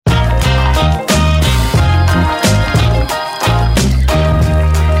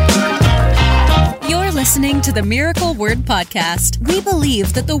listening to the Miracle Word Podcast. We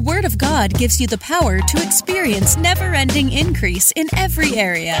believe that the Word of God gives you the power to experience never-ending increase in every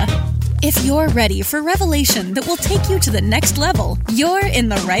area. If you're ready for revelation that will take you to the next level, you're in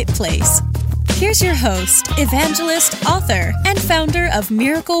the right place. Here's your host, evangelist, author, and founder of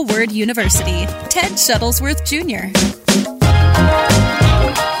Miracle Word University, Ted Shuttlesworth Jr.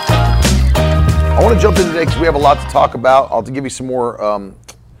 I want to jump in today because we have a lot to talk about. I'll give you some more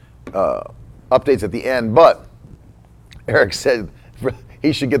updates at the end, but Eric said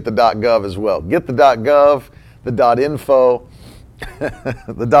he should get the .gov as well. Get the .gov, the .info,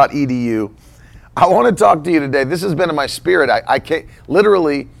 the .edu. I want to talk to you today. This has been in my spirit. I can't,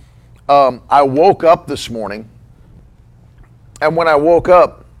 literally, I woke up this morning, and when I woke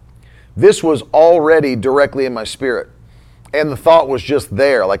up, this was already directly in my spirit. And the thought was just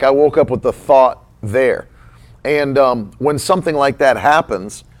there. Like, I woke up with the thought there. And when something like that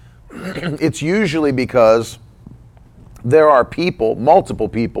happens, it's usually because there are people, multiple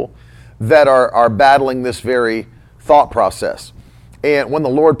people, that are battling this very thought process. And when the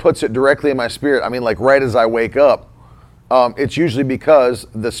Lord puts it directly in my spirit, I mean, like right as I wake up, it's usually because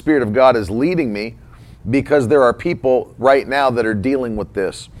the Spirit of God is leading me, because there are people right now that are dealing with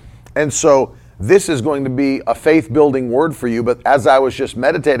this. And so this is going to be a faith-building word for you, but as I was just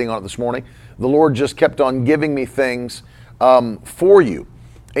meditating on it this morning, the Lord just kept on giving me things for you.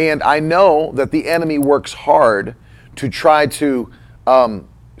 And I know that the enemy works hard to try to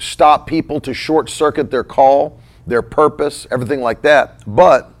stop people, to short-circuit their call, their purpose, everything like that.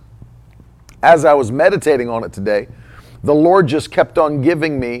 But as I was meditating on it today, the Lord just kept on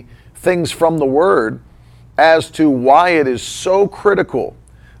giving me things from the Word as to why it is so critical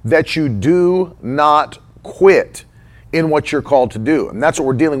that you do not quit in what you're called to do. And that's what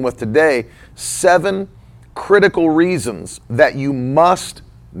we're dealing with today. 7 critical reasons that you must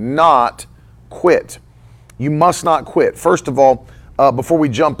not quit. You must not quit. First of all, before we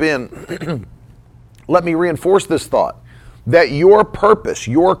jump in, let me reinforce this thought, that your purpose,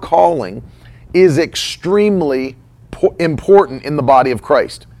 your calling, is extremely important in the body of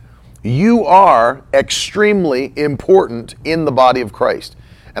Christ. You are extremely important in the body of Christ.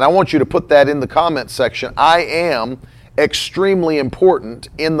 And I want you to put that in the comment section. I am extremely important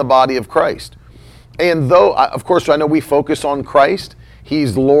in the body of Christ. And though, of course, I know we focus on Christ.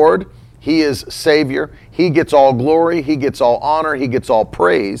 He's Lord. He is Savior. He gets all glory. He gets all honor. He gets all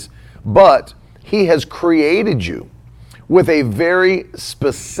praise. But He has created you with a very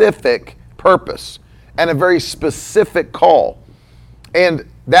specific purpose and a very specific call. And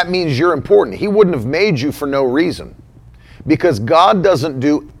that means you're important. He wouldn't have made you for no reason, because God doesn't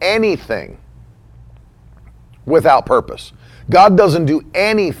do anything without purpose. God doesn't do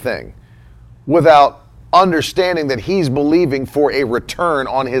anything without understanding that He's believing for a return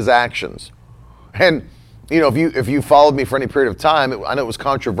on His actions. And you know, if you followed me for any period of time, I know it was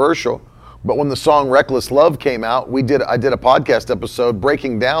controversial, but when the song Reckless Love came out, I did a podcast episode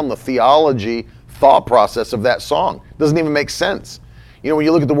breaking down the theology, thought process of that song. It doesn't even make sense. You know, when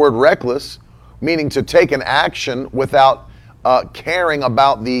you look at the word reckless, meaning to take an action without caring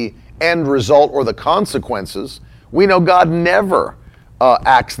about the end result or the consequences, we know God never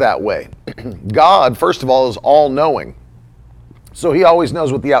acts that way. God, first of all, is all-knowing. So He always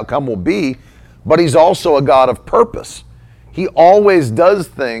knows what the outcome will be, but He's also a God of purpose. He always does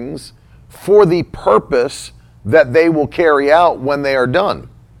things for the purpose that they will carry out when they are done.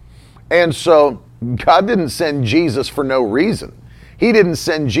 And so God didn't send Jesus for no reason. He didn't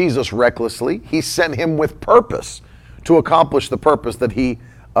send Jesus recklessly. He sent Him with purpose to accomplish the purpose that He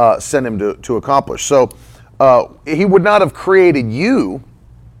sent Him to accomplish. So He would not have created you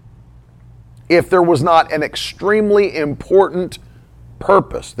if there was not an extremely important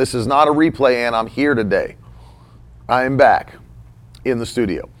purpose. This is not a replay, and I'm here today. I am back in the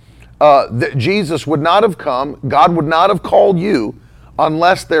studio. That Jesus would not have come, God would not have called you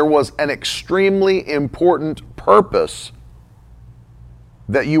unless there was an extremely important purpose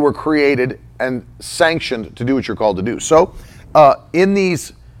that you were created and sanctioned to do what you're called to do. So, in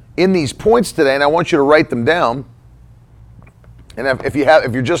these points today, and I want you to write them down. And if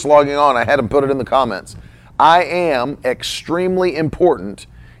you're just logging on, I had them put it in the comments. I am extremely important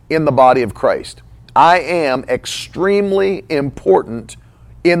in the body of Christ. I am extremely important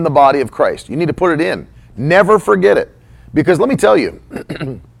in the body of Christ. You need to put it in. Never forget it. Because let me tell you,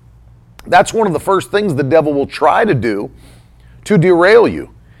 that's one of the first things the devil will try to do to derail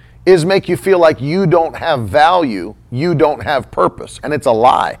you, is make you feel like you don't have value, you don't have purpose. And it's a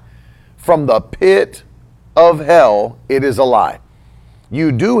lie. From the pit of hell, it is a lie.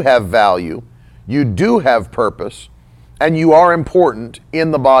 You do have value, you do have purpose, and you are important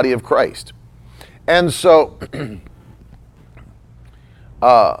in the body of Christ. And so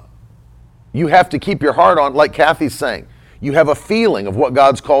you have to keep your heart on, like Kathy's saying. You have a feeling of what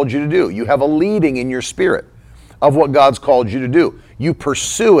God's called you to do. You have a leading in your spirit of what God's called you to do. You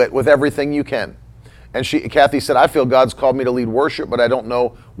pursue it with everything you can. And Kathy said, I feel God's called me to lead worship, but I don't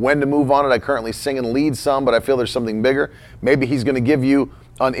know when to move on it. I currently sing and lead some, but I feel there's something bigger. Maybe he's going to give you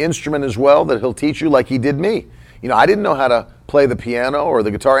an instrument as well that he'll teach you like he did me. You know, I didn't know how to play the piano or the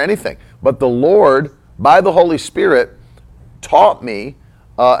guitar, anything. But the Lord, by the Holy Spirit, taught me,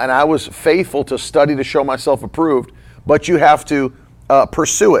 and I was faithful to study to show myself approved. But you have to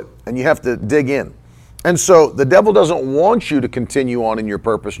pursue it, and you have to dig in. And so the devil doesn't want you to continue on in your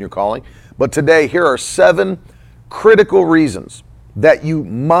purpose and your calling. But today, here are 7 critical reasons that you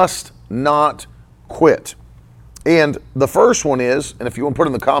must not quit. And the first one is, and if you want to put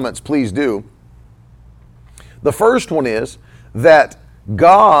it in the comments, please do. The first one is that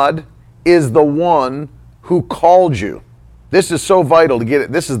God is the one who called you. This is so vital to get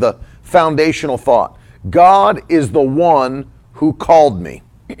it. This is the foundational thought. God is the one who called me.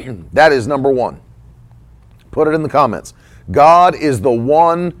 That is number 1. Put it in the comments. God is the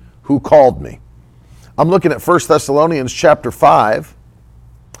one who called me. I'm looking at 1 Thessalonians chapter 5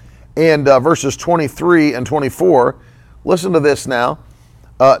 and verses 23 and 24. Listen to this now.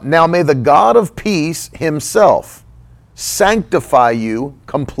 Now may the God of peace himself sanctify you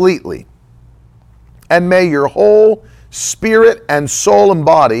completely, and may your whole spirit and soul and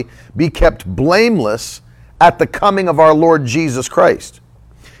body be kept blameless at the coming of our Lord Jesus Christ.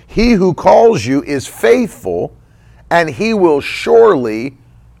 He who calls you is faithful, and he will surely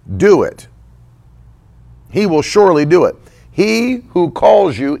do it. He will surely do it. He who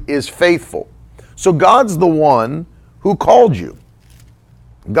calls you is faithful. So God's the one who called you.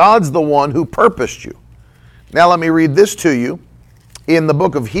 God's the one who purposed you. Now let me read this to you in the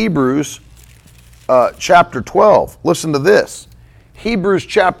book of Hebrews, chapter 12. Listen to this. Hebrews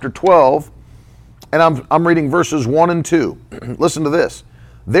chapter 12, and I'm reading verses 1 and 2. Listen to this.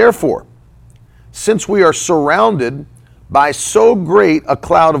 Therefore, since we are surrounded by so great a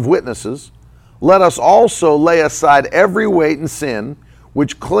cloud of witnesses, let us also lay aside every weight and sin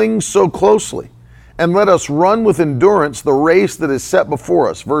which clings so closely, and let us run with endurance the race that is set before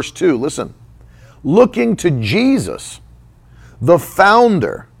us. Verse 2, listen. Looking to Jesus, the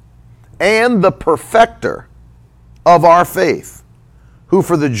founder and the perfecter of our faith, who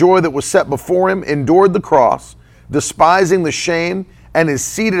for the joy that was set before him endured the cross, despising the shame, and is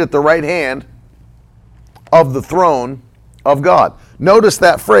seated at the right hand of the throne of God. Notice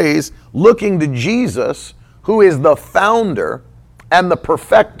that phrase, looking to Jesus, who is the founder and the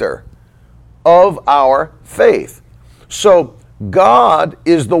perfecter of our faith. So God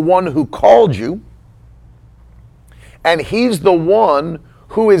is the one who called you, and he's the one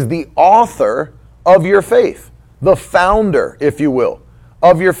who is the author of your faith, the founder, if you will,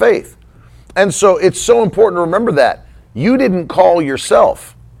 of your faith. And so it's so important to remember that. You didn't call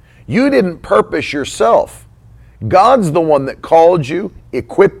yourself. You didn't purpose yourself. God's the one that called you,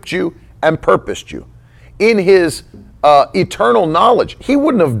 equipped you, and purposed you. In his eternal knowledge, he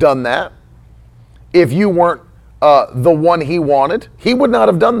wouldn't have done that if you weren't the one he wanted. He would not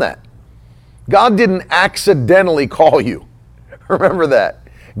have done that. God didn't accidentally call you. Remember that.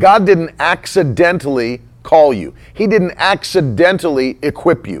 God didn't accidentally call you. He didn't accidentally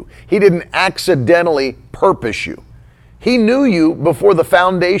equip you. He didn't accidentally purpose you. He knew you before the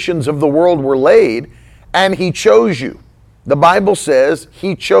foundations of the world were laid, and he chose you. The Bible says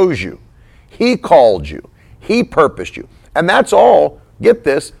he chose you. He called you. He purposed you. And that's all, get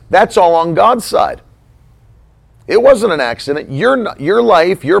this, that's all on God's side. It wasn't an accident. Your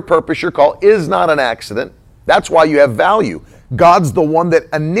life, your purpose, your call is not an accident. That's why you have value. God's the one that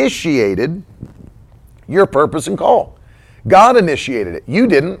initiated your purpose and call. God initiated it. You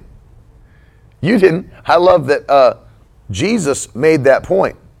didn't. You didn't. I love that Jesus made that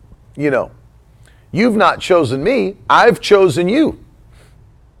point. You know, you've not chosen me, I've chosen you.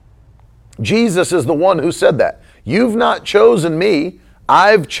 Jesus is the one who said that. You've not chosen me,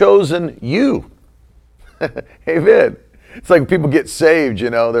 I've chosen you. Amen. It's like people get saved, you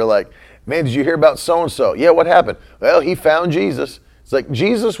know, they're like, man, did you hear about so-and-so? Yeah, what happened? Well, he found Jesus. It's like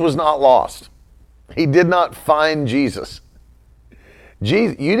Jesus was not lost. He did not find Jesus.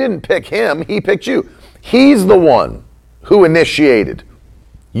 You didn't pick him, he picked you. He's the one who initiated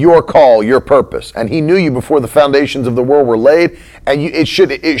your call, your purpose, and he knew you before the foundations of the world were laid. And it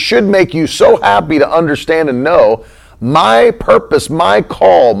should make you so happy to understand and know my purpose, my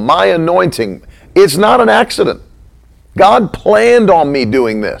call, my anointing. It's not an accident. God planned on me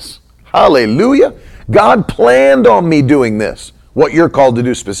doing this. Hallelujah. God planned on me doing this, what you're called to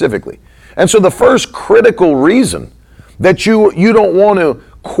do specifically. And so the first critical reason that you don't want to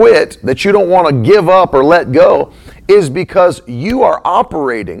quit, that you don't want to give up or let go, is because you are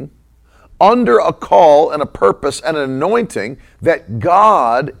operating under a call and a purpose and an anointing that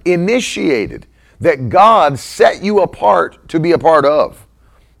God initiated, that God set you apart to be a part of.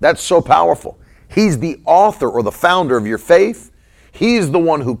 That's so powerful. He's the author or the founder of your faith. He's the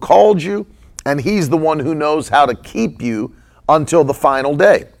one who called you, and He's the one who knows how to keep you until the final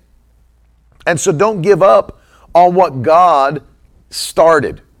day. And so don't give up on what God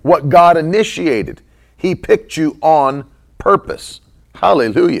started, what God initiated. He picked you on purpose.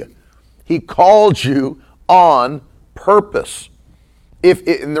 Hallelujah. He called you on purpose.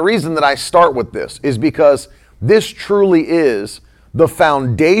 And the reason that I start with this is because this truly is the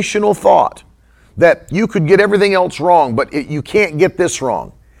foundational thought, that you could get everything else wrong, but you can't get this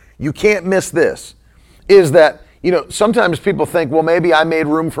wrong. You can't miss this. Is that, sometimes people think, well, maybe I made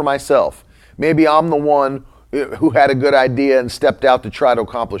room for myself. Maybe I'm the one who had a good idea and stepped out to try to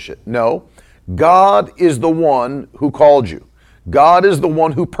accomplish it. No, God is the one who called you. God is the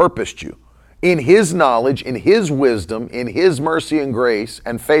one who purposed you. In His knowledge, in His wisdom, in His mercy and grace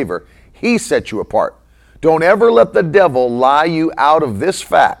and favor, He set you apart. Don't ever let the devil lie you out of this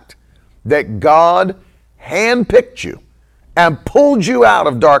fact that God handpicked you and pulled you out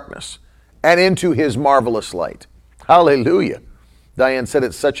of darkness and into His marvelous light. Hallelujah. Diane said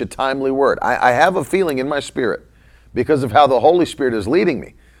it's such a timely word. I have a feeling in my spirit, because of how the Holy Spirit is leading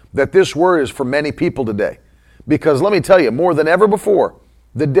me, that this word is for many people today. Because let me tell you, more than ever before,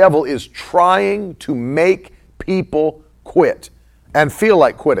 the devil is trying to make people quit and feel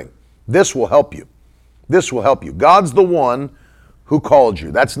like quitting. This will help you. This will help you. God's the one who called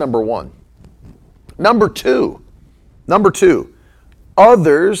you. That's number one. Number two,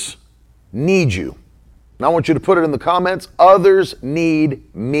 others need you. And I want you to put it in the comments. Others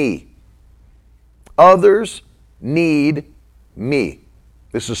need me. Others need me.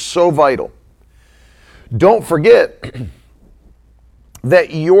 This is so vital. Don't forget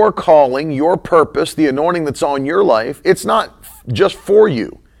that your calling, your purpose, the anointing that's on your life, it's not just for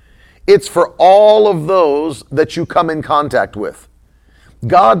you. It's for all of those that you come in contact with.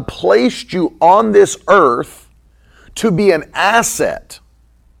 God placed you on this earth to be an asset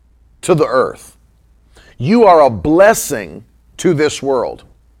to the earth. You are a blessing to this world.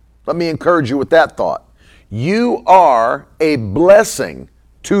 Let me encourage you with that thought. You are a blessing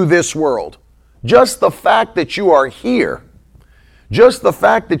to this world. Just the fact that you are here, just the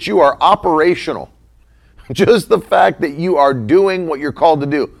fact that you are operational, just the fact that you are doing what you're called to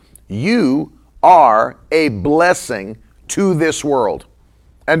do, you are a blessing to this world.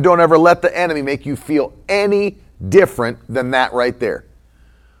 And don't ever let the enemy make you feel any different than that right there.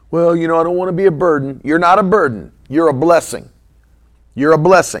 Well, I don't want to be a burden. You're not a burden. You're a blessing. You're a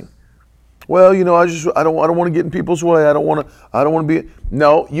blessing. Well, I don't want to get in people's way. I don't want to be.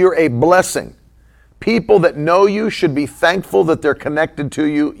 No, you're a blessing. People that know you should be thankful that they're connected to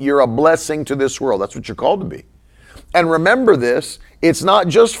you. You're a blessing to this world. That's what you're called to be. And remember this, it's not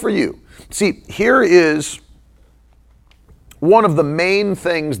just for you. See, here is one of the main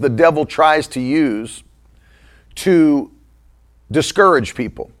things the devil tries to use to discourage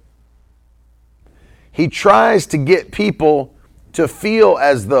people. He tries to get people to feel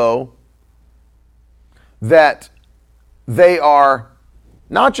as though that they are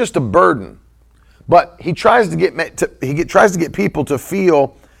not just a burden, but he tries to get people to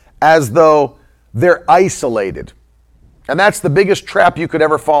feel as though they're isolated. And that's the biggest trap you could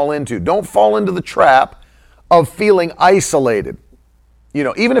ever fall into. Don't fall into the trap of feeling isolated.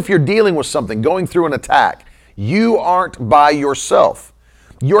 Even if you're dealing with something, going through an attack, you aren't by yourself.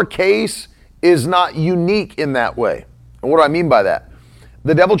 Your case is not unique in that way. And what do I mean by that?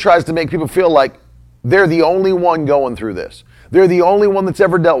 The devil tries to make people feel like they're the only one going through this. They're the only one that's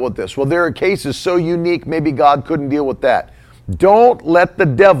ever dealt with this. Well, their case is so unique, maybe God couldn't deal with that. Don't let the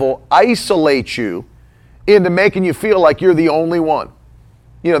devil isolate you into making you feel like you're the only one.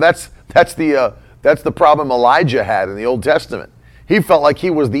 That's the problem Elijah had in the Old Testament. He felt like he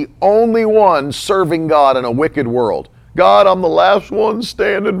was the only one serving God in a wicked world. God, I'm the last one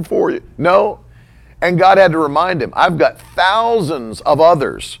standing for you. No. And God had to remind him, I've got thousands of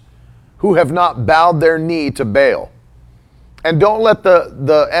others who have not bowed their knee to Baal. And don't let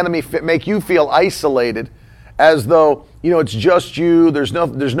the enemy make you feel isolated as though, it's just you, there's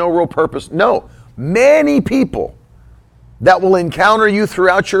no real purpose. No. Many people that will encounter you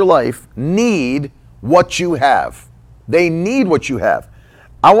throughout your life need what you have. They need what you have.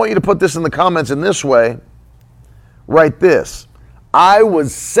 I want you to put this in the comments in this way. Write this. I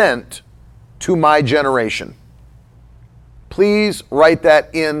was sent to my generation. Please write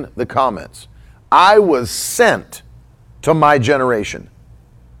that in the comments. I was sent to my generation.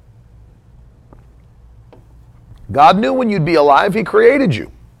 God knew when you'd be alive. He created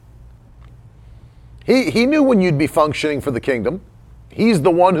you. He knew when you'd be functioning for the kingdom. He's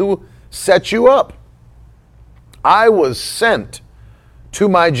the one who set you up. I was sent to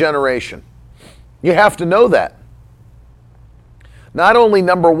my generation. You have to know that. Not only,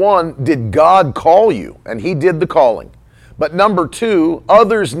 number one, did God call you, and He did the calling, but number two,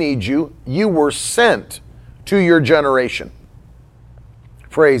 others need you. You were sent to your generation.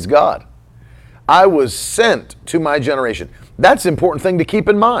 Praise God. I was sent to my generation. That's an important thing to keep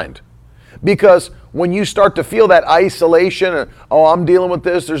in mind. Because when you start to feel that isolation, and, oh, I'm dealing with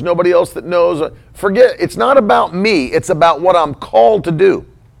this, there's nobody else that knows, forget, it's not about me, it's about what I'm called to do.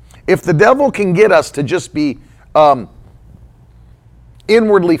 If the devil can get us to just be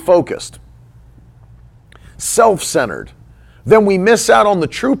inwardly focused, self-centered, then we miss out on the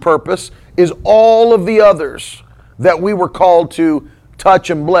true purpose is all of the others that we were called to touch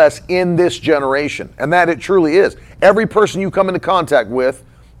and bless in this generation. And that it truly is. Every person you come into contact with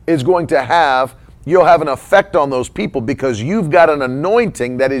is going to have, you'll have an effect on those people because you've got an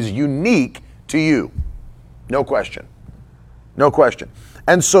anointing that is unique to you. No question. No question.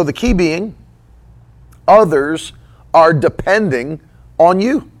 And so the key being, others are depending on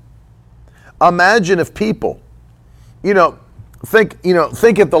you. Imagine if people, think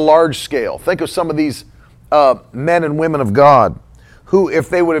at the large scale. Think of some of these men and women of God who, if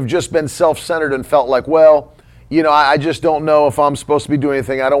they would have just been self-centered and felt like, well, I just don't know if I'm supposed to be doing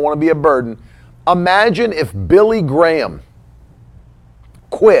anything. I don't want to be a burden. Imagine if Billy Graham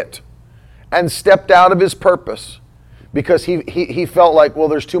quit and stepped out of his purpose because he felt like, well,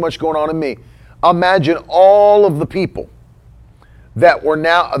 there's too much going on in me. Imagine all of the people that are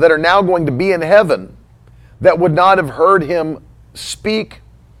now going to be in heaven that would not have heard him speak,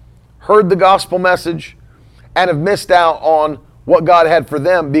 heard the gospel message, and have missed out on what God had for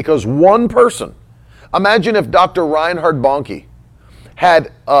them because one person. Imagine if Dr. Reinhard Bonnke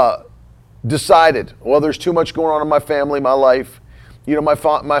had decided, well, there's too much going on in my family, my life. My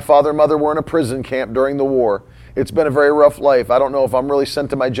father and mother were in a prison camp during the war. It's been a very rough life. I don't know if I'm really sent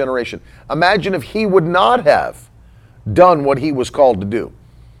to my generation. Imagine if he would not have done what he was called to do.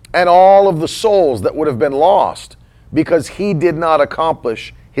 And all of the souls that would have been lost because he did not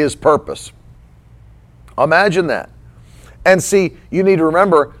accomplish his purpose. Imagine that. And see, you need to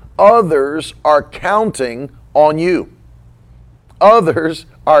remember, others are counting on you. Others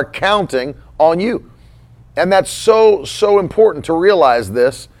are counting on you. And that's so important to realize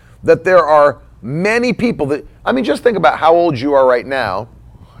this, that there are many people that, just think about how old you are right now,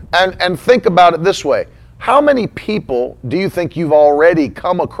 and think about it this way. How many people do you think you've already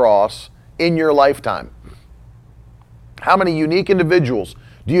come across in your lifetime? How many unique individuals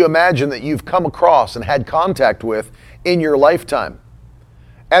do you imagine that you've come across and had contact with in your lifetime?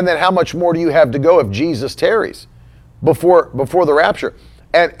 And then how much more do you have to go if Jesus tarries before the rapture?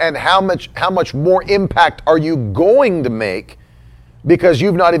 And how much more impact are you going to make because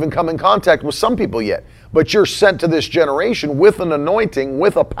you've not even come in contact with some people yet? But you're sent to this generation with an anointing,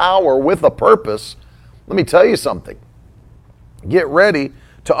 with a power, with a purpose. Let me tell you something. Get ready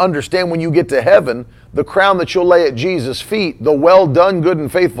to understand when you get to heaven, the crown that you'll lay at Jesus' feet, the well done, good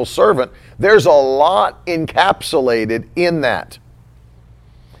and faithful servant, there's a lot encapsulated in that.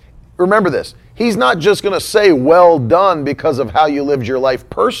 Remember this. He's not just going to say well done because of how you lived your life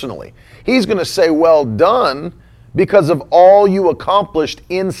personally. He's going to say well done because of all you accomplished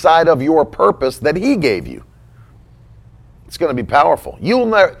inside of your purpose that He gave you. It's going to be powerful.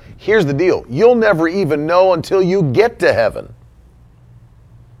 Here's the deal. You'll never even know until you get to heaven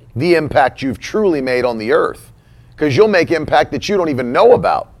the impact you've truly made on the earth, because you'll make impact that you don't even know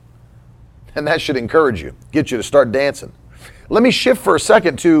about. And that should encourage you, get you to start dancing. Let me shift for a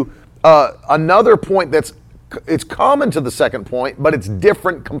second to another point it's common to the second point, but it's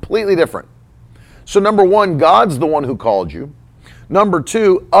different, completely different. So number one, God's the one who called you. Number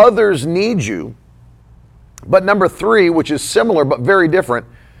two, others need you. But number three, which is similar but very different,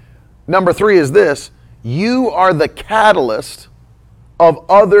 number three is this: you are the catalyst of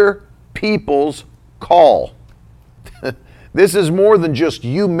other people's call. This is more than just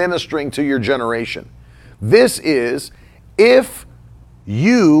you ministering to your generation. This is, if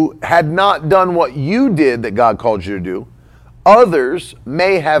you had not done what you did that God called you to do, others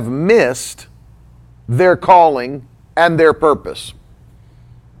may have missed their calling and their purpose.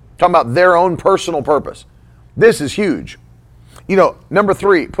 Talking about their own personal purpose. This is huge. Number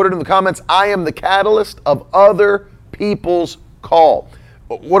three, put it in the comments. I am the catalyst of other people's call.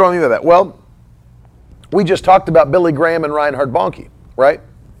 What do I mean by that? Well, We just talked about Billy Graham and Reinhard Bonnke, right?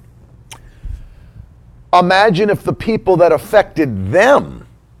 Imagine if the people that affected them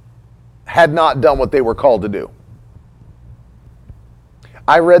had not done what they were called to do.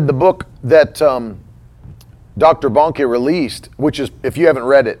 I read the book that Dr. Bonnke released, which is, if you haven't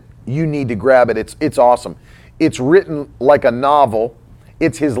read it, you need to grab it. It's awesome. It's written like a novel.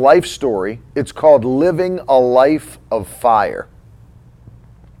 It's his life story. It's called Living a Life of Fire.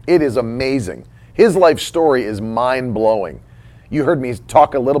 It is amazing. His life story is mind-blowing. You heard me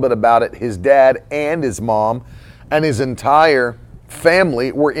talk a little bit about it. His dad and his mom and his entire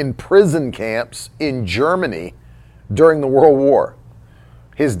family were in prison camps in Germany during the World War.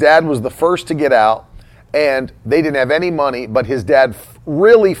 His dad was the first to get out, and they didn't have any money, but his dad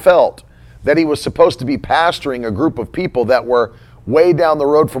really felt that he was supposed to be pastoring a group of people that were way down the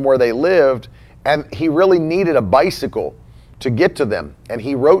road from where they lived, and he really needed a bicycle to get to them. And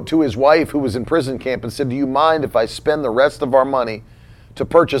he wrote to his wife, who was in prison camp, and said, do you mind if I spend the rest of our money to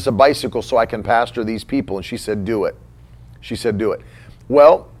purchase a bicycle so I can pastor these people? And she said, do it. She said, do it.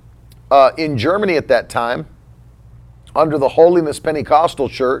 Well, in Germany at that time, under the Holiness Pentecostal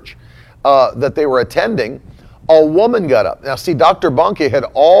Church that they were attending, a woman got up. Now see, Dr. Bonnke had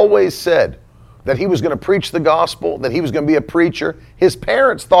always said that he was going to preach the gospel, that he was going to be a preacher. His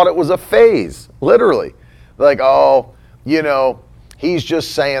parents thought it was a phase, literally. Like, oh, you know, he's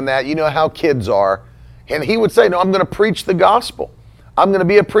just saying that. You know how kids are. And he would say, no, I'm going to preach the gospel. I'm going to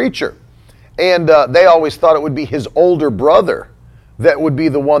be a preacher. And they always thought it would be his older brother that would be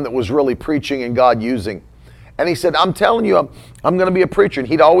the one that was really preaching and God using. And he said, I'm telling you, I'm going to be a preacher. And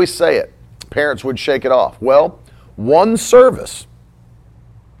he'd always say it. Parents would shake it off. Well, one service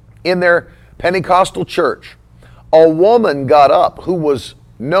in their Pentecostal church, a woman got up who was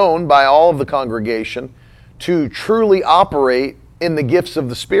known by all of the congregation to truly operate in the gifts of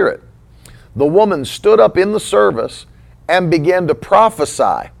the Spirit. The woman stood up in the service and began to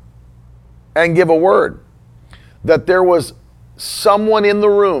prophesy and give a word that there was someone in the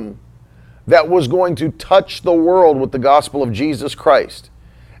room that was going to touch the world with the gospel of Jesus Christ,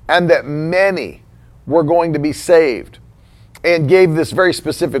 and that many were going to be saved, and gave this very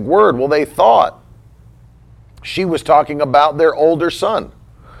specific word. Well, they thought she was talking about their older son.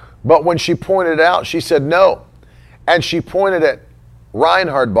 But when she pointed out, she said no. And she pointed at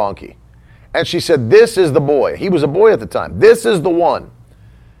Reinhard Bonnke. And she said, this is the boy. He was a boy at the time. This is the one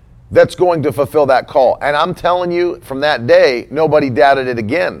that's going to fulfill that call. And I'm telling you, from that day, nobody doubted it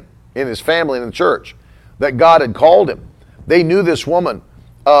again in his family and in the church, that God had called him. They knew this woman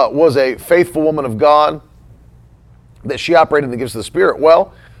was a faithful woman of God, that she operated in the gifts of the Spirit.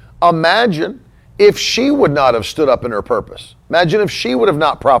 Well, imagine if she would not have stood up in her purpose. Imagine if she would have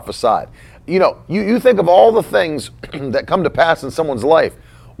not prophesied. You know, you think of all the things that come to pass in someone's life.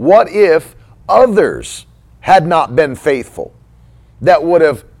 What if others had not been faithful that would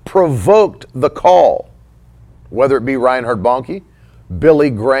have provoked the call? Whether it be Reinhard Bonnke, Billy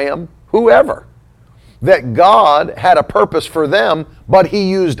Graham, whoever. That God had a purpose for them, but He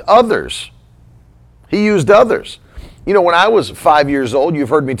used others. He used others. You know, when I was 5 years old, you've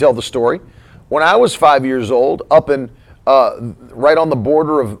heard me tell the story. When I was 5 years old, up in right on the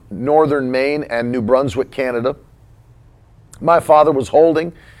border of northern Maine and New Brunswick, Canada, my father was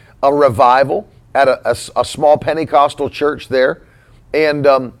holding a revival at a small Pentecostal church there. And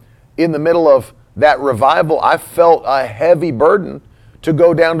in the middle of that revival, I felt a heavy burden to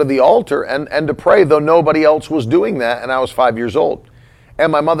go down to the altar and to pray, though nobody else was doing that, and I was 5 years old.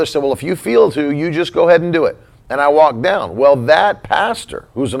 And my mother said, well, if you feel to, you just go ahead and do it. And I walked down. Well, that pastor,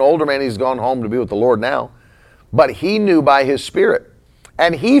 who's an older man, he's gone home to be with the Lord now, but he knew by his Spirit,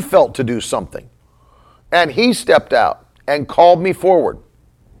 and he felt to do something. And he stepped out and called me forward.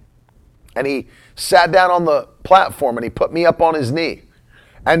 And he sat down on the platform and he put me up on his knee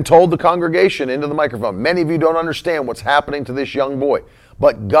and told the congregation into the microphone, many of you don't understand what's happening to this young boy,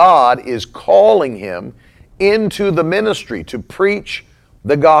 but God is calling him into the ministry to preach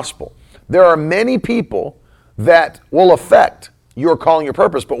the gospel. There are many people that will affect your calling, your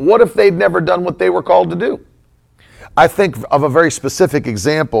purpose, but what if they'd never done what they were called to do? I think of a very specific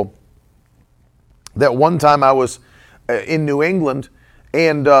example that one time I was in New England,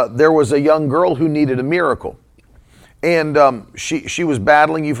 and there was a young girl who needed a miracle. And she was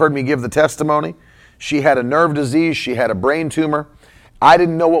battling, you've heard me give the testimony. She had a nerve disease, she had a brain tumor. I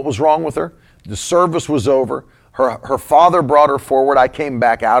didn't know what was wrong with her. The service was over. Her father brought her forward. I came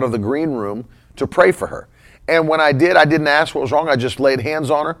back out of the green room to pray for her. And when I did, I didn't ask what was wrong. I just laid hands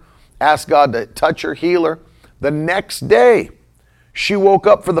on her, asked God to touch her, heal her. The next day, she woke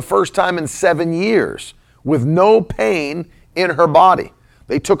up for the first time in 7 years with no pain in her body.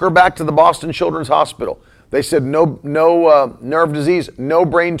 They took her back to the Boston Children's Hospital. They said no nerve disease, no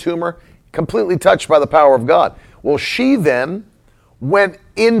brain tumor, completely touched by the power of God. Well, she then went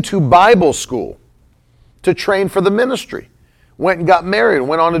into Bible school to train for the ministry, went and got married, and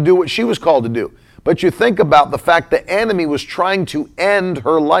went on to do what she was called to do. But you think about the fact the enemy was trying to end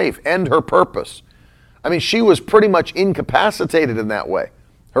her life, end her purpose. I mean, she was pretty much incapacitated in that way.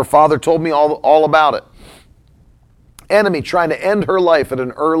 Her father told me all about it. Enemy trying to end her life at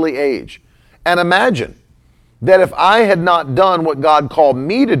an early age. And imagine that if I had not done what God called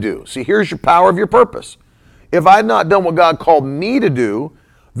me to do, see, here's your power of your purpose. If I had not done what God called me to do,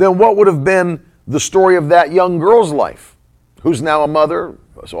 then what would have been the story of that young girl's life, who's now a mother,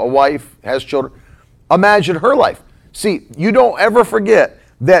 so a wife, has children? Imagine her life. See, you don't ever forget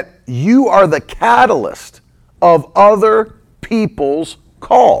that you are the catalyst of other people's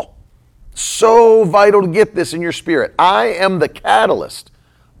call. So vital to get this in your spirit. I am the catalyst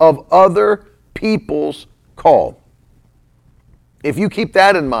of other people's call. If you keep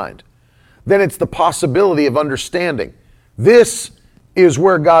that in mind, then it's the possibility of understanding. This is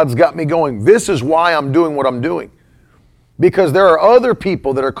where God's got me going. This is why I'm doing what I'm doing. Because there are other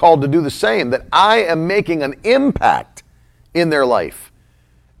people that are called to do the same, that I am making an impact in their life.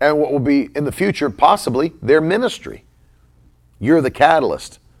 And what will be in the future, possibly, their ministry. You're the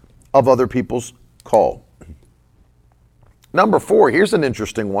catalyst of other people's call. Number 4, here's an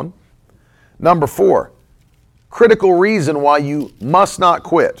interesting one. Number 4, critical reason why you must not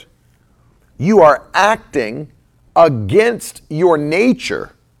quit. You are acting against your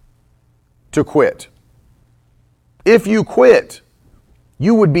nature to quit. If you quit,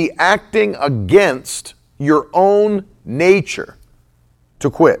 you would be acting against your own nature to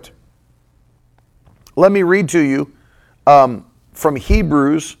quit. Let me read to you from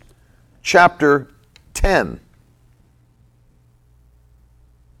Hebrews chapter 10.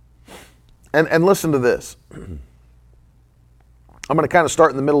 And listen to this. I'm going to kind of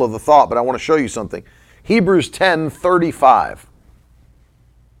start in the middle of the thought, but I want to show you something. Hebrews 10:35.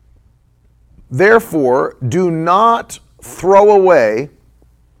 Therefore, do not throw away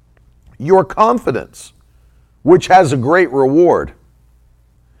your confidence, which has a great reward.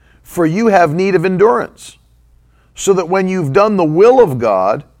 For you have need of endurance, so that when you've done the will of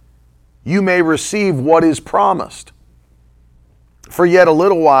God, you may receive what is promised. For yet a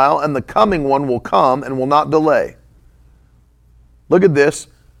little while, and the coming one will come and will not delay. Look at this.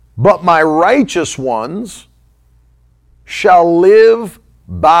 But my righteous ones shall live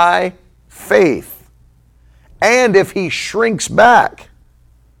by faith. And if he shrinks back,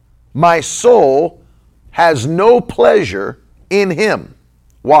 my soul has no pleasure in him.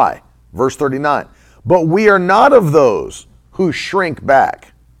 Why? Verse 39. But we are not of those who shrink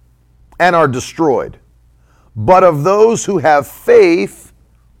back and are destroyed, but of those who have faith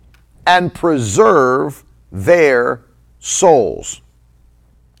and preserve their souls.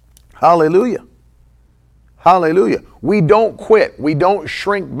 Hallelujah. Hallelujah. We don't quit. We don't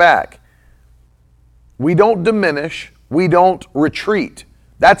shrink back. We don't diminish. We don't retreat.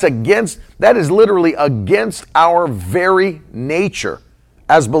 That is literally against our very nature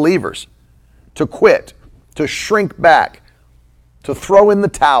as believers. To quit, to shrink back, to throw in the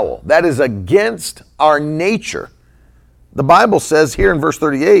towel. That is against our nature. The Bible says here in verse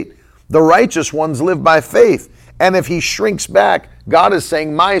 38, the righteous ones live by faith. And if he shrinks back, God is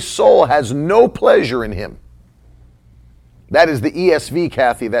saying, my soul has no pleasure in him. That is the ESV,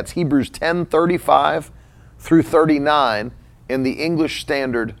 Kathy. That's Hebrews 10:35 through 39 in the English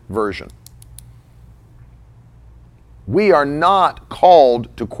Standard Version. We are not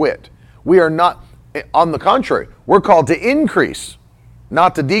called to quit. We are not, on the contrary, we're called to increase,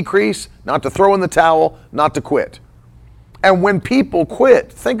 not to decrease, not to throw in the towel, not to quit. And when people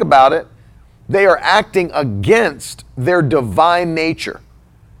quit, think about it, they are acting against their divine nature.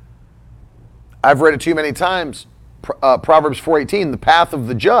 I've read it to you many times. Proverbs 4:18, the path of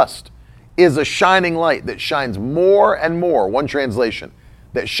the just is a shining light that shines more and more, one translation,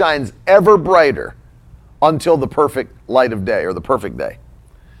 that shines ever brighter until the perfect light of day or the perfect day.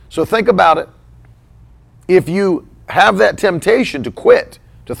 So think about it. If you have that temptation to quit,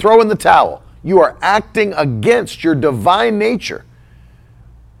 to throw in the towel, you are acting against your divine nature.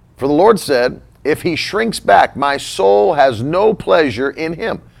 For the Lord said, if he shrinks back, my soul has no pleasure in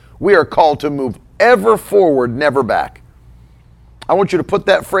him. We are called to move ever forward, never back. I want you to put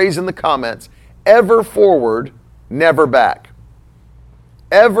that phrase in the comments. Ever forward, never back.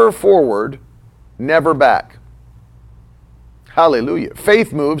 Ever forward, never back. Hallelujah.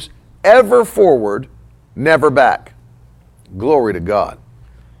 Faith moves ever forward, never back. Glory to God.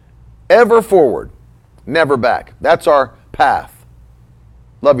 Ever forward, never back. That's our path.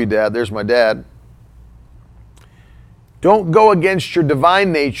 Love you, Dad. There's my dad. Don't go against your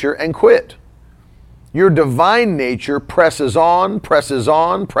divine nature and quit. Your divine nature presses on, presses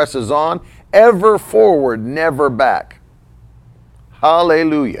on, presses on, ever forward, never back.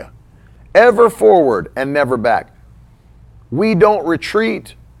 Hallelujah. Ever forward and never back. We don't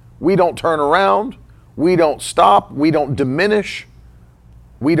retreat. We don't turn around. We don't stop. We don't diminish.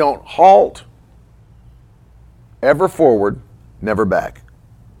 We don't halt. Ever forward, never back.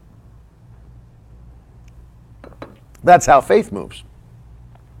 That's how faith moves.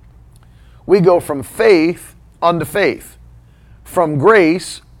 We go from faith unto faith, from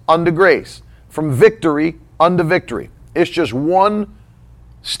grace unto grace, from victory unto victory. It's just one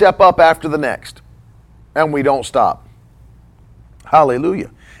step up after the next, and we don't stop.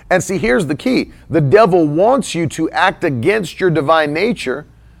 Hallelujah. And see, here's the key. The devil wants you to act against your divine nature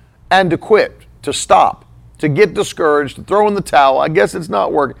and to quit, to stop, to get discouraged, to throw in the towel. I guess it's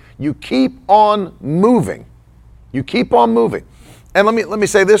not working. You keep on moving. You keep on moving. And let me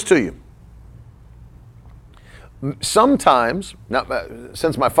say this to you. Sometimes, now,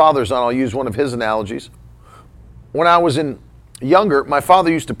 since my father's on, I'll use one of his analogies. When I was younger, my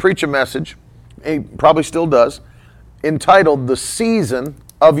father used to preach a message, he probably still does, entitled The Season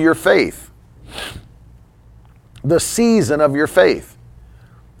of Your Faith. The season of your faith.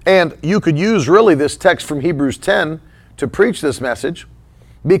 And you could use really this text from Hebrews 10 to preach this message,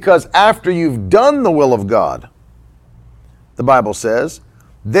 because after you've done the will of God, the Bible says,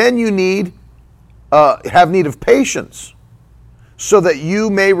 then you have need of patience, so that you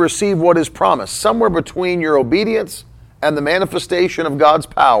may receive what is promised. Somewhere between your obedience and the manifestation of God's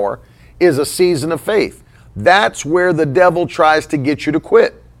power is a season of faith. That's where the devil tries to get you to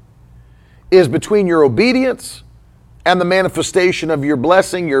quit, is between your obedience and the manifestation of your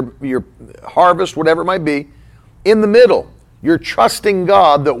blessing, your harvest, whatever it might be. In the middle, you're trusting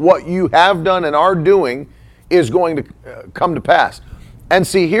God that what you have done and are doing is going to come to pass. And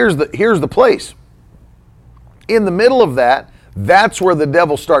see, here's the place. In the middle of that, that's where the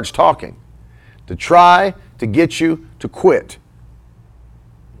devil starts talking, to try to get you to quit.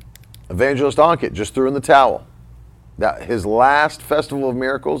 Evangelist Ankit just threw in the towel. That his last Festival of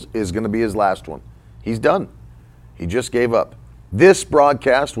Miracles is going to be his last one. He's done. He just gave up. This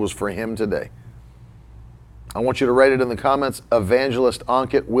broadcast was for him today. I want you to write it in the comments. Evangelist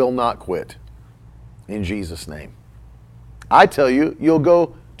Ankit will not quit. In Jesus' name. I tell you, you'll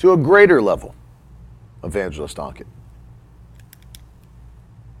go to a greater level. Evangelist Ankit.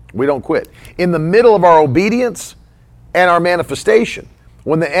 We don't quit. In the middle of our obedience and our manifestation,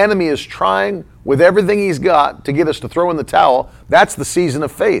 when the enemy is trying with everything he's got to get us to throw in the towel, that's the season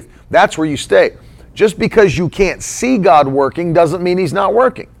of faith. That's where you stay. Just because you can't see God working doesn't mean he's not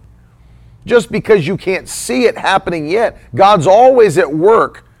working. Just because you can't see it happening yet, God's always at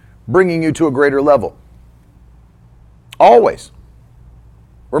work bringing you to a greater level. Always.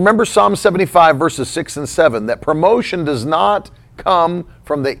 Remember Psalm 75 verses 6 and 7, that promotion does not come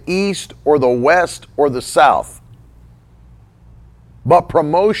from the east or the west or the south, but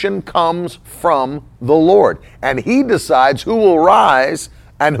promotion comes from the Lord, and he decides who will rise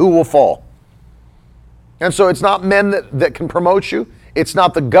and who will fall. And so it's not men that can promote you. It's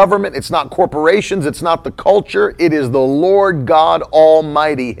not the government. It's not corporations. It's not the culture. It is the Lord God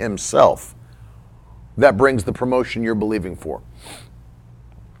Almighty himself that brings the promotion you're believing for.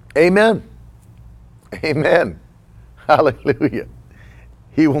 Amen. Amen. Hallelujah.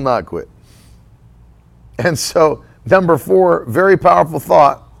 He will not quit. And so, number 4, very powerful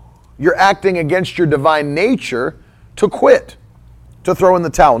thought. You're acting against your divine nature to quit, to throw in the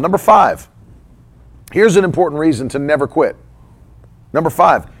towel. Number 5. Here's an important reason to never quit. Number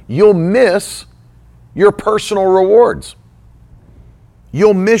 5, you'll miss your personal rewards.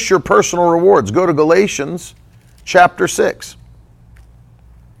 You'll miss your personal rewards. Go to Galatians chapter 6.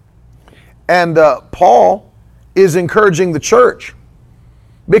 And Paul is encouraging the church,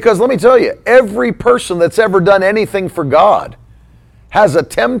 because let me tell you, every person that's ever done anything for God has a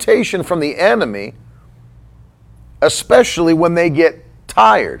temptation from the enemy, especially when they get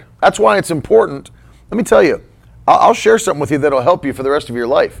tired. That's why it's important. Let me tell you, I'll share something with you that'll help you for the rest of your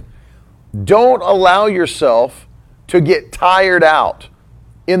life. Don't allow yourself to get tired out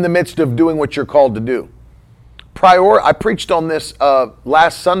in the midst of doing what you're called to do. I preached on this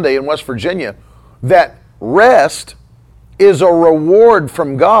last Sunday in West Virginia, that rest is a reward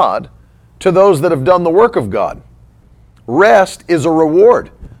from God to those that have done the work of God. Rest is a reward.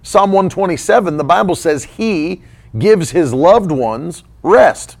 Psalm 127, the Bible says he gives his loved ones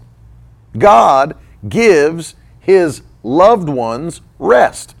rest. God gives his loved ones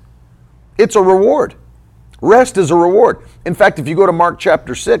rest. It's a reward. Rest is a reward. In fact, if you go to Mark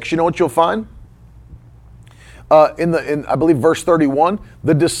chapter 6, you know what you'll find? In I believe verse 31,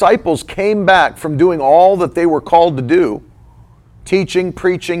 the disciples came back from doing all that they were called to do, teaching,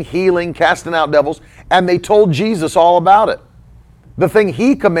 preaching, healing, casting out devils, and they told Jesus all about it. The thing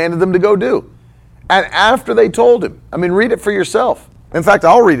he commanded them to go do. And after they told him, read it for yourself. In fact,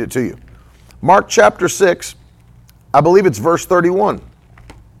 I'll read it to you. Mark chapter 6, I believe it's verse 31.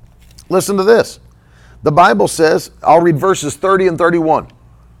 Listen to this. The Bible says, I'll read verses 30 and 31.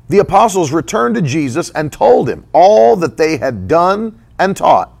 The apostles returned to Jesus and told him all that they had done and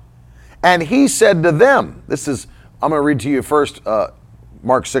taught. And he said to them, I'm going to read to you first,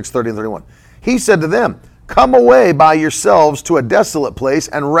 Mark 6, 30 and 31. He said to them, come away by yourselves to a desolate place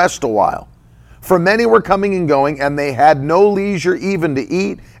and rest a while. For many were coming and going, and they had no leisure even to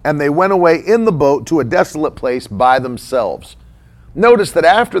eat, and they went away in the boat to a desolate place by themselves. Notice that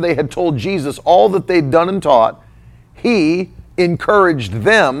after they had told Jesus all that they'd done and taught, he encouraged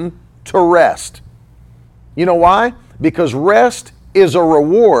them to rest. You know why? Because rest is a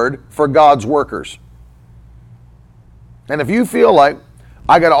reward for God's workers. And if you feel like,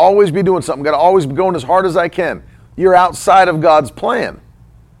 I got to always be doing something, got to always be going as hard as I can, you're outside of God's plan.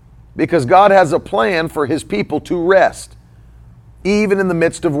 Because God has a plan for his people to rest, even in the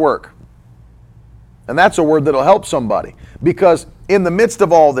midst of work. And that's a word that'll help somebody. Because in the midst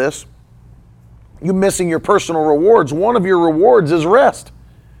of all this, you missing your personal rewards, one of your rewards is rest.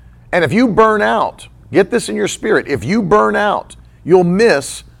 And if you burn out, get this in your spirit, if you burn out, you'll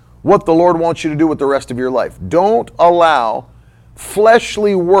miss what the Lord wants you to do with the rest of your life. Don't allow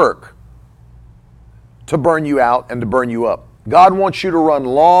fleshly work to burn you out and to burn you up. God wants you to run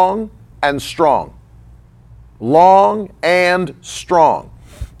long and strong. Long and strong.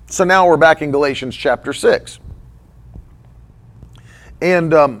 So now we're back in Galatians chapter 6.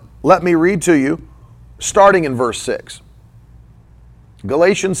 And let me read to you, starting in verse 6.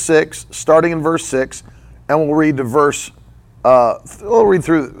 Galatians 6, starting in verse 6, and we'll read to we'll read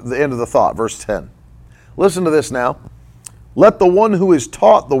through the end of the thought, verse 10. Listen to this now. Let the one who is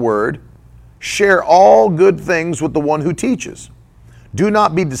taught the word share all good things with the one who teaches. Do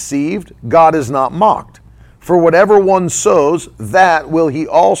not be deceived, God is not mocked. For whatever one sows, that will he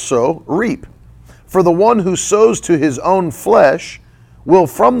also reap. For the one who sows to his own flesh will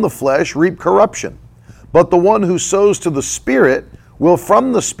from the flesh reap corruption. But the one who sows to the Spirit will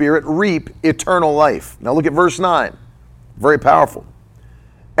from the Spirit reap eternal life. Now look at verse 9. Very powerful.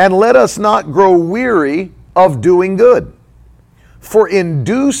 And let us not grow weary of doing good. For in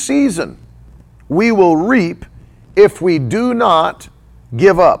due season we will reap if we do not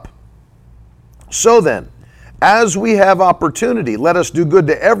give up. So then, as we have opportunity, let us do good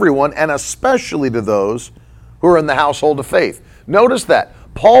to everyone, and especially to those who are in the household of faith. Notice that.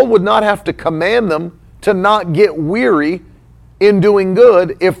 Paul would not have to command them to not get weary in doing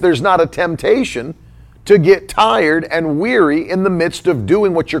good if there's not a temptation to get tired and weary in the midst of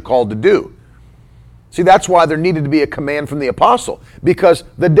doing what you're called to do. See, that's why there needed to be a command from the apostle, because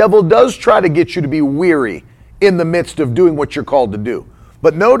the devil does try to get you to be weary in the midst of doing what you're called to do.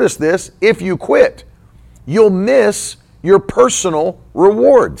 But notice this, if you quit, you'll miss your personal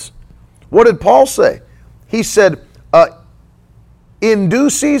rewards. What did Paul say? He said, in due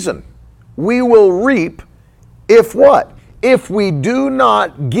season, we will reap if what? If we do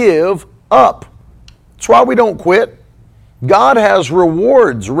not give up. That's why we don't quit. God has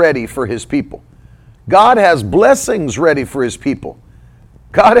rewards ready for his people. God has blessings ready for his people.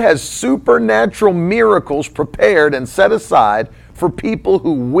 God has supernatural miracles prepared and set aside for people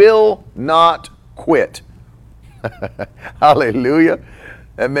who will not quit. Hallelujah.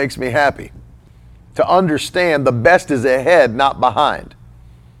 That makes me happy to understand the best is ahead, not behind.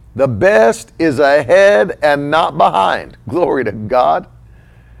 The best is ahead and not behind. Glory to God.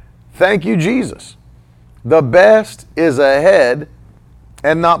 Thank you, Jesus. The best is ahead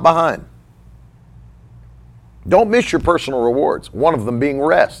and not behind. Don't miss your personal rewards, one of them being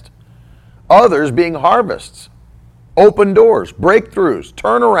rest, others being harvests, open doors, breakthroughs,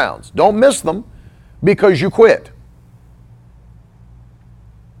 turnarounds. Don't miss them because you quit.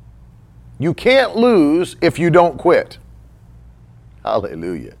 You can't lose if you don't quit.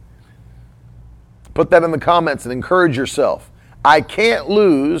 Hallelujah. Put that in the comments and encourage yourself. I can't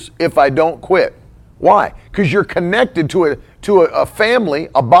lose if I don't quit. Why? Because you're connected to a family,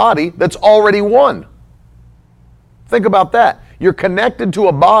 a body that's already won. Think about that. You're connected to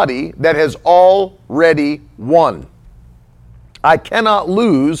a body that has already won. I cannot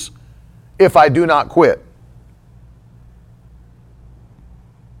lose if I do not quit.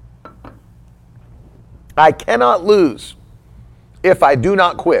 I cannot lose if I do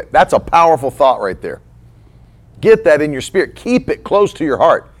not quit. That's a powerful thought right there. Get that in your spirit. Keep it close to your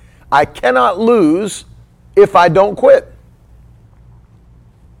heart. I cannot lose if I don't quit.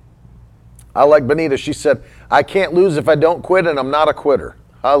 I like Benita. She said, I can't lose if I don't quit, and I'm not a quitter.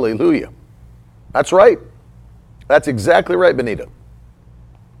 Hallelujah. That's right. That's exactly right, Benita.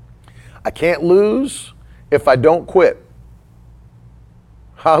 I can't lose if I don't quit.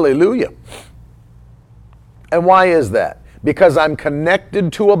 Hallelujah. And why is that? Because I'm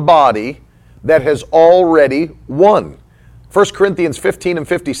connected to a body that has already won. 1 Corinthians 15 and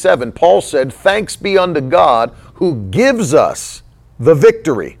 57, Paul said, thanks be unto God who gives us the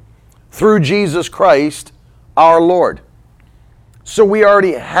victory through Jesus Christ our Lord. So we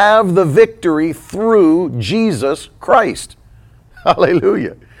already have the victory through Jesus Christ.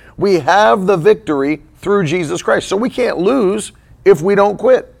 Hallelujah. We have the victory through Jesus Christ. So we can't lose if we don't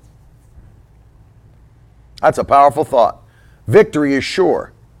quit. That's a powerful thought. Victory is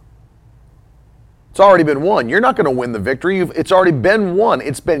sure. It's already been won. You're not going to win the victory. It's already been won.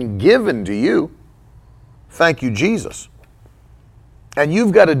 It's been given to you. Thank you, Jesus. And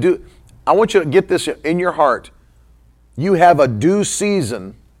you've got to do, I want you to get this in your heart. You have a due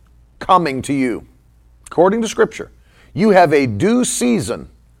season coming to you. According to Scripture, you have a due season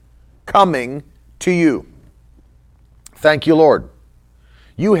coming to you. Thank you, Lord.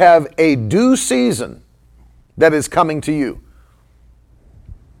 You have a due season that is coming to you.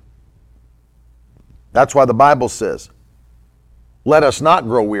 That's why the Bible says, let us not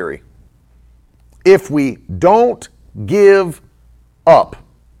grow weary. If we don't give up,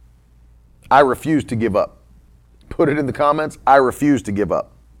 I refuse to give up. Put it in the comments. I refuse to give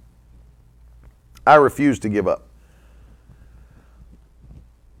up. I refuse to give up.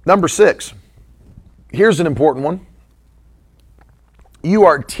 Number 6. Here's an important one. You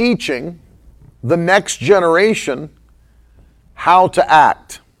are teaching the next generation how to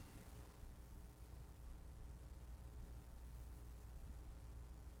act.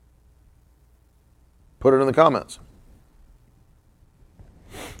 Put it in the comments.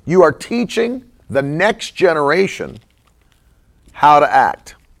 You are teaching the next generation how to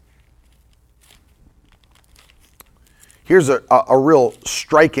act. Here's a real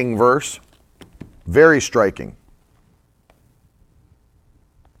striking verse. Very striking.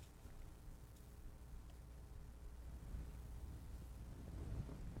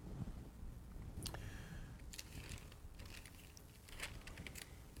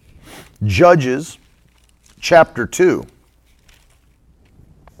 Judges chapter 2.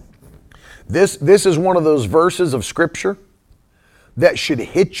 This is one of those verses of Scripture that should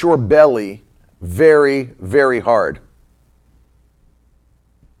hit your belly very, very hard.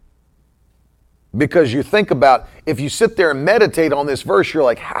 Because you think about, if you sit there and meditate on this verse, you're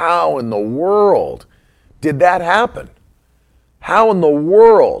like, how in the world did that happen? How in the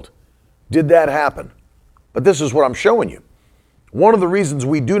world did that happen? But this is what I'm showing you. One of the reasons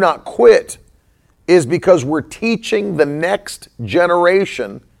we do not quit is because we're teaching the next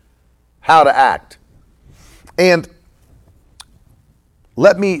generation how to act. And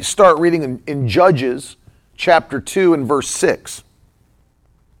let me start reading in Judges chapter 2 and verse 6.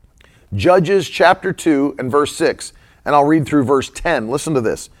 Judges chapter 2 and verse 6. And I'll read through verse 10. Listen to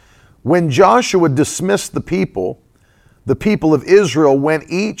this. When Joshua dismissed the people of Israel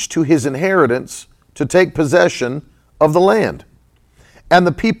went each to his inheritance to take possession of the land. And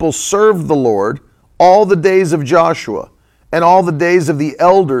the people served the Lord all the days of Joshua and all the days of the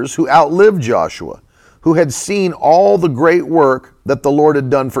elders who outlived Joshua, who had seen all the great work that the Lord had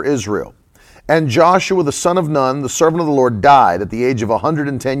done for Israel. And Joshua the son of Nun, the servant of the Lord, died at the age of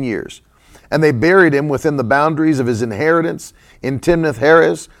 110 years. And they buried him within the boundaries of his inheritance in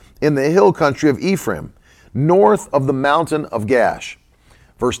Timnath-Heres, in the hill country of Ephraim, north of the mountain of Gash.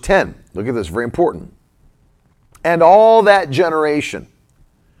 Verse 10, look at this, very important. And all that generation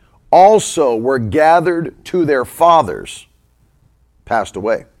also were gathered to their fathers, passed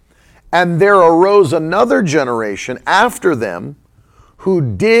away. And there arose another generation after them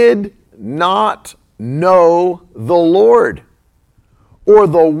who did not know the Lord or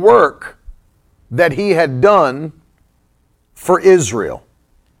the work that he had done for Israel.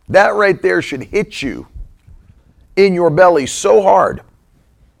 That right there should hit you in your belly so hard.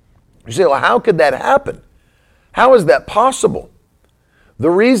 You say, well, how could that happen? How is that possible? The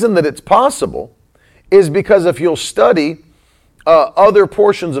reason that it's possible is because if you'll study other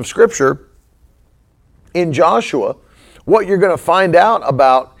portions of Scripture in Joshua, what you're going to find out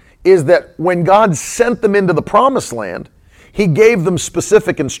about is that when God sent them into the promised land, he gave them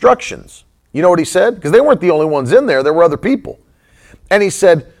specific instructions. You know what he said? Because they weren't the only ones in there. There were other people. And he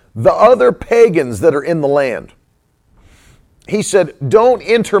said, the other pagans that are in the land, he said, don't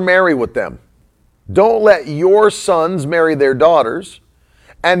intermarry with them. Don't let your sons marry their daughters,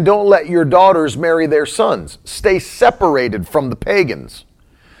 and don't let your daughters marry their sons. Stay separated from the pagans.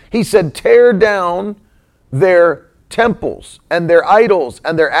 He said, tear down their temples and their idols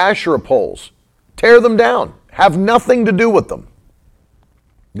and their Asherah poles. Tear them down. Have nothing to do with them.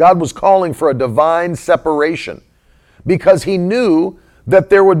 God was calling for a divine separation because he knew that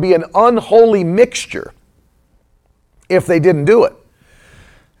there would be an unholy mixture if they didn't do it.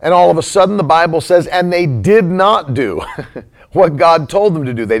 And all of a sudden the Bible says, and they did not do what God told them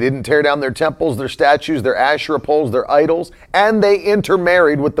to do. They didn't tear down their temples, their statues, their Asherah poles, their idols, and they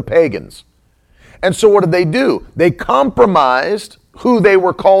intermarried with the pagans. And so what did they do? They compromised who they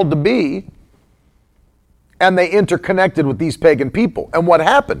were called to be, and they interconnected with these pagan people. And what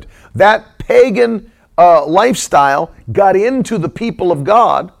happened? That pagan lifestyle got into the people of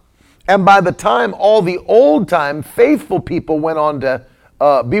God, and by the time all the old time faithful people went on to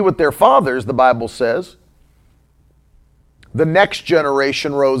be with their fathers, the Bible says, the next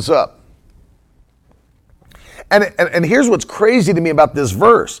generation rose up. And here's what's crazy to me about this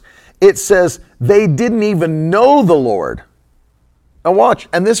verse. It says, they didn't even know the Lord. Now watch,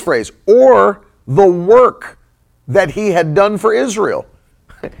 and this phrase, or the work that he had done for Israel.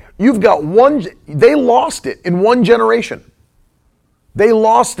 You've got they lost it in one generation. They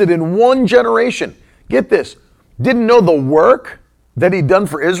lost it in one generation. Get this, didn't know the work that he'd done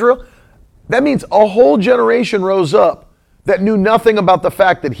for Israel. That means a whole generation rose up that knew nothing about the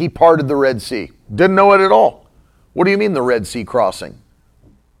fact that he parted the Red Sea. Didn't know it at all. What do you mean the Red Sea crossing?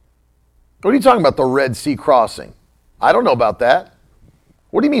 What are you talking about, the Red Sea crossing? I don't know about that.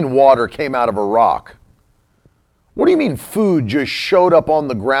 What do you mean water came out of a rock? What do you mean food just showed up on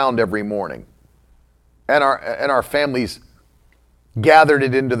the ground every morning and our families gathered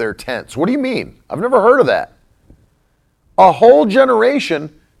it into their tents? What do you mean? I've never heard of that. A whole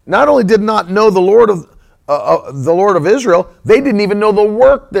generation not only did not know the Lord of Israel, they didn't even know the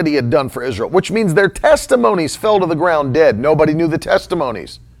work that he had done for Israel, which means their testimonies fell to the ground dead. Nobody knew the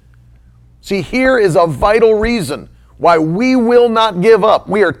testimonies. See, here is a vital reason why we will not give up.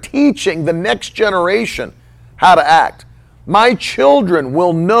 We are teaching the next generation how to act. My children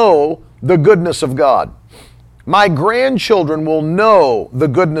will know the goodness of God. My grandchildren will know the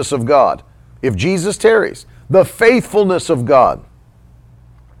goodness of God. If Jesus tarries, the faithfulness of God.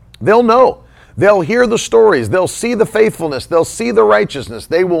 They'll know. They'll hear the stories. They'll see the faithfulness. They'll see the righteousness.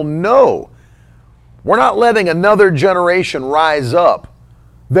 They will know. We're not letting another generation rise up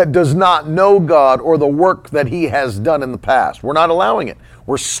that does not know God or the work that he has done in the past. We're not allowing it.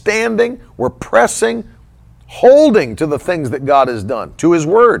 We're standing, we're pressing, holding to the things that God has done, to his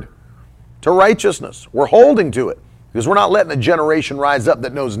word, to righteousness. We're holding to it because we're not letting a generation rise up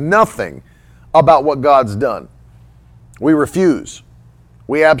that knows nothing about what God's done. We refuse.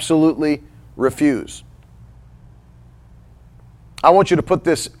 We absolutely refuse. I want you to put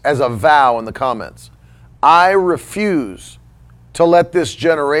this as a vow in the comments. I refuse to let this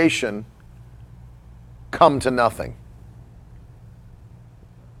generation come to nothing.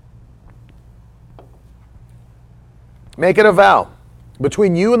 Make it a vow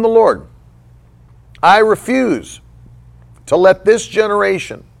between you and the Lord. I refuse to let this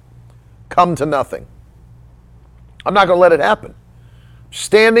generation come to nothing. I'm not going to let it happen.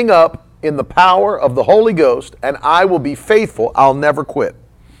 Standing up in the power of the Holy Ghost, and I will be faithful. I'll never quit.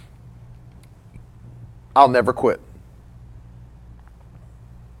 I'll never quit.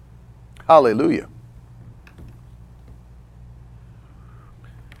 Hallelujah.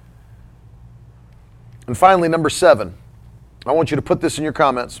 And finally, number 7. I want you to put this in your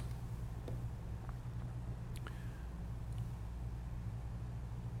comments.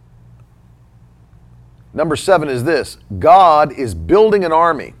 Number 7 is this: God is building an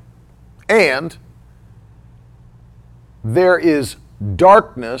army, and there is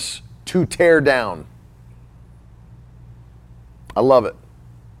darkness to tear down. I love it.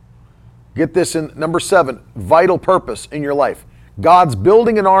 Get this in number 7, vital purpose in your life. God's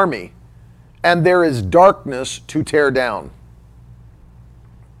building an army, and there is darkness to tear down.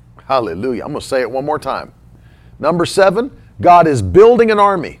 Hallelujah. I'm going to say it one more time. Number 7, God is building an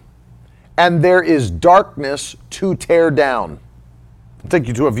army, and there is darkness to tear down. I'll take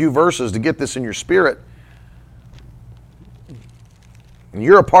you to a few verses to get this in your spirit. And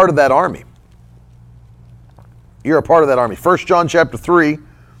you're a part of that army. You're a part of that army. 1 John chapter 3,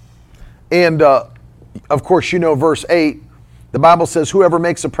 and of course you know verse 8. The Bible says, whoever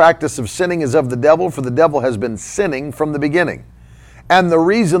makes a practice of sinning is of the devil, for the devil has been sinning from the beginning. And the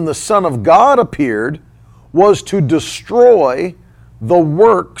reason the Son of God appeared was to destroy the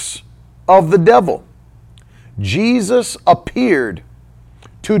works of the devil. Jesus appeared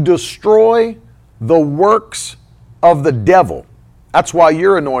to destroy the works of the devil. That's why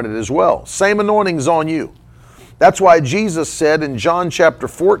you're anointed as well. Same anointing's on you. That's why Jesus said in John chapter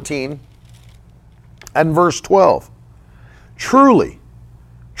 14 and verse 12, truly,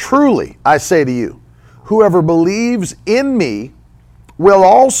 truly, I say to you, whoever believes in me will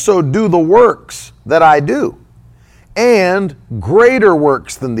also do the works that I do, and greater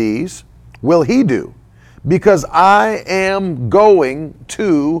works than these will he do, because I am going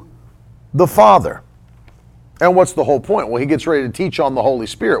to the Father. And what's the whole point? Well, he gets ready to teach on the Holy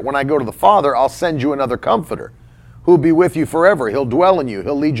Spirit. When I go to the Father, I'll send you another comforter who will be with you forever. He'll dwell in you.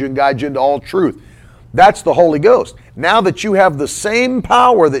 He'll lead you and guide you into all truth. That's the Holy Ghost. Now that you have the same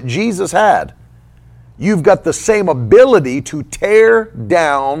power that Jesus had, you've got the same ability to tear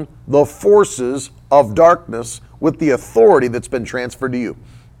down the forces of darkness with the authority that's been transferred to you.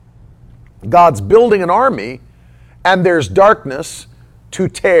 God's building an army, and there's darkness to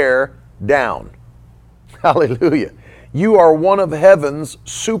tear down. Hallelujah. You are one of heaven's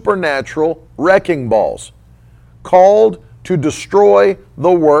supernatural wrecking balls, called to destroy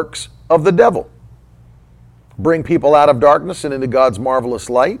the works of the devil. Bring people out of darkness and into God's marvelous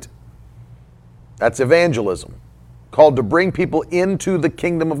light. That's evangelism. Called to bring people into the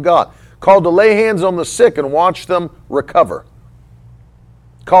kingdom of God. Called to lay hands on the sick and watch them recover.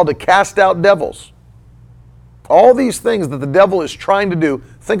 Called to cast out devils. All these things that the devil is trying to do,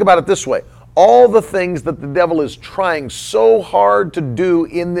 think about it this way. All the things that the devil is trying so hard to do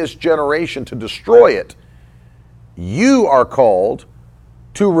in this generation to destroy it, you are called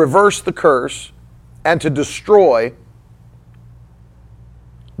to reverse the curse and to destroy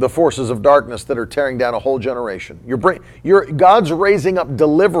the forces of darkness that are tearing down a whole generation. God's raising up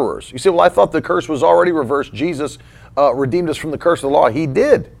deliverers. You say, well, I thought the curse was already reversed. Jesus redeemed us from the curse of the law. He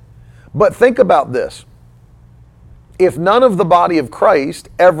did. But think about this. If none of the body of Christ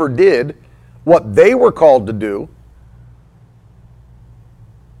ever did what they were called to do,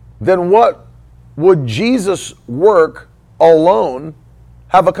 then what would Jesus' work alone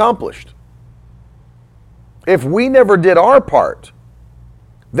have accomplished? If we never did our part,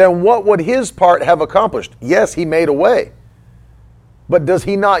 then what would his part have accomplished? Yes, he made a way. But does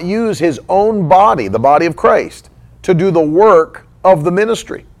he not use his own body, the body of Christ, to do the work of the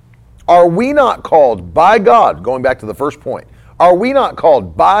ministry? Are we not called by God, going back to the first point, are we not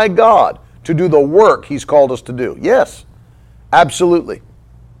called by God to do the work he's called us to do? Yes, absolutely.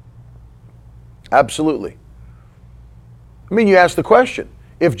 Absolutely. I mean, you ask the question,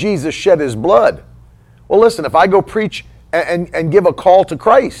 if Jesus shed his blood, well, listen, if I go preach and give a call to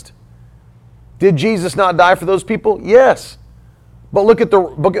Christ, did Jesus not die for those people? Yes. But look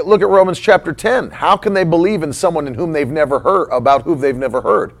at Romans chapter 10. How can they believe in someone in whom they've never heard, about whom they've never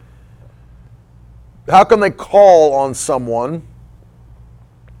heard? How can they call on someone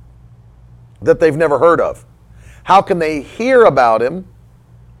that they've never heard of? How can they hear about him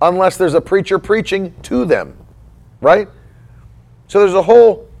unless there's a preacher preaching to them? Right? So there's a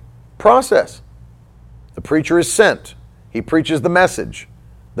whole process. The preacher is sent. He preaches the message.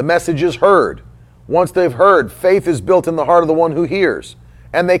 The message is heard. Once they've heard, faith is built in the heart of the one who hears.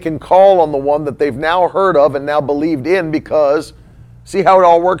 And they can call on the one that they've now heard of and now believed in, because see how it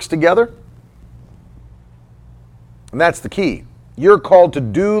all works together? And that's the key. You're called to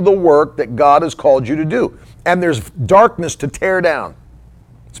do the work that God has called you to do. And there's darkness to tear down.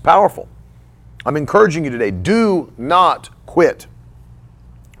 It's powerful. I'm encouraging you today, do not quit.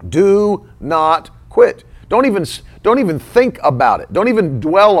 Do not quit. Don't even think about it. Don't even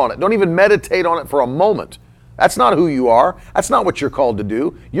dwell on it. Don't even meditate on it for a moment. That's not who you are. That's not what you're called to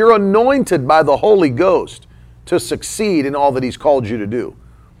do. You're anointed by the Holy Ghost to succeed in all that he's called you to do.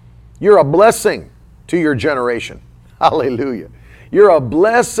 You're a blessing to your generation. Hallelujah. You're a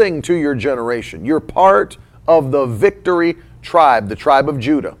blessing to your generation. You're part of the victory tribe, the tribe of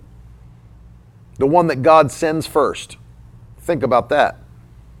Judah. The one that God sends first. Think about that.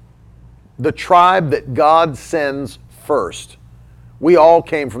 The tribe that God sends first. We all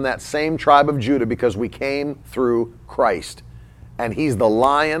came from that same tribe of Judah because we came through Christ. And he's the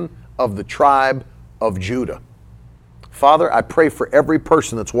Lion of the tribe of Judah. Father, I pray for every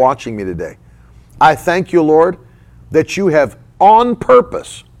person that's watching me today. I thank you, Lord, that you have on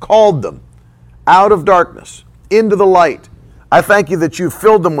purpose called them out of darkness into the light. I thank you that you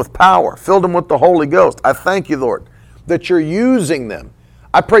filled them with power, filled them with the Holy Ghost. I thank you, Lord, that you're using them.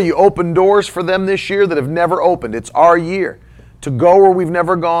 I pray you open doors for them this year that have never opened. It's our year to go where we've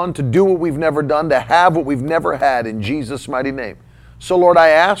never gone, to do what we've never done, to have what we've never had, in Jesus' mighty name. So, Lord, I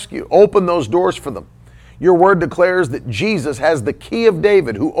ask you, open those doors for them. Your word declares that Jesus has the key of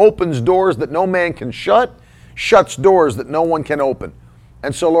David, who opens doors that no man can shut, shuts doors that no one can open.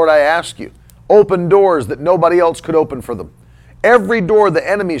 And so, Lord, I ask you, Open doors that nobody else could open for them. Every door the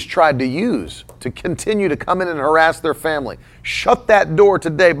enemies tried to use to continue to come in and harass their family. Shut that door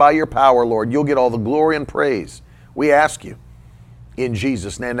today by your power, Lord. You'll get all the glory and praise. We ask you in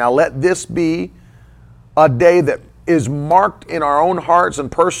Jesus' name. Now let this be a day that is marked in our own hearts and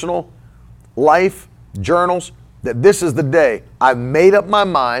personal life journals, that this is the day I've made up my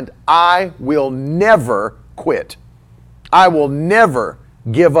mind. I will never quit. I will never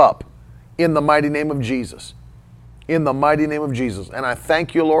give up in the mighty name of Jesus. In the mighty name of Jesus. And I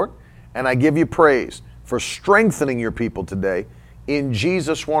thank you, Lord, and I give you praise for strengthening your people today. In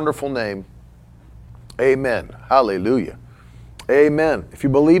Jesus' wonderful name, amen. Hallelujah. Amen. If you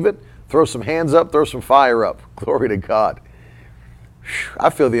believe it, throw some hands up, throw some fire up. Glory to God. I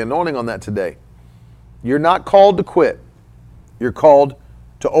feel the anointing on that today. You're not called to quit. You're called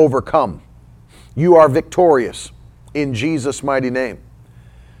to overcome. You are victorious in Jesus' mighty name.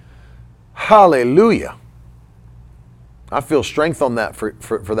 Hallelujah. I feel strength on that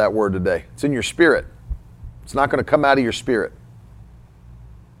for that word today. It's in your spirit. It's not going to come out of your spirit.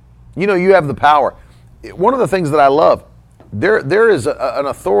 You know, you have the power. One of the things that I love, there is an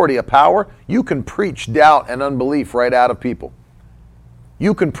authority, a power. You can preach doubt and unbelief right out of people.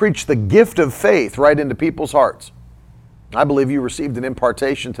 You can preach the gift of faith right into people's hearts. I believe you received an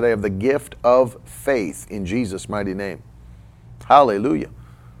impartation today of the gift of faith in Jesus' mighty name. Hallelujah.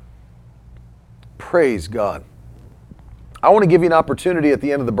 Praise God. I want to give you an opportunity at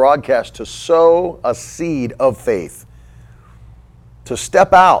the end of the broadcast to sow a seed of faith, to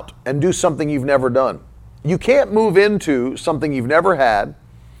step out and do something you've never done. You can't move into something you've never had,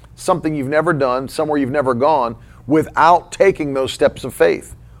 something you've never done, somewhere you've never gone, without taking those steps of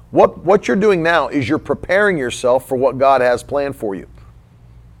faith. What you're doing now is you're preparing yourself for what God has planned for you.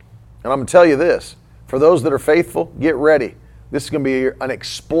 And I'm going to tell you this, for those that are faithful, get ready. This is going to be an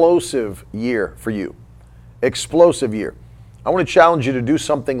explosive year for you. Explosive year. I want to challenge you to do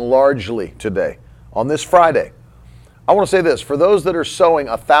something largely today, on this Friday. I want to say this, for those that are sowing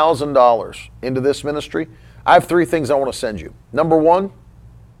 $1,000 into this ministry, I have 3 things I want to send you. Number 1,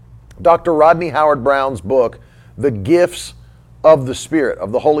 Dr. Rodney Howard-Browne's book, The Gifts of the Spirit,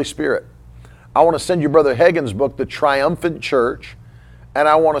 of the Holy Spirit. I want to send you Brother Hagin's book, The Triumphant Church, and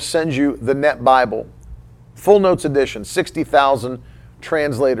I want to send you the Net Bible, full notes edition, 60,000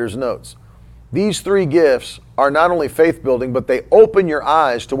 translators' notes. These 3 gifts are not only faith building, but they open your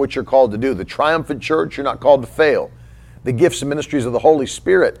eyes to what you're called to do. The Triumphant Church, you're not called to fail. The gifts and ministries of the Holy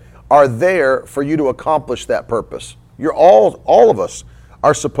Spirit are there for you to accomplish that purpose. You're all of us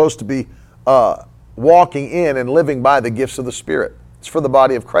are supposed to be walking in and living by the gifts of the Spirit. It's for the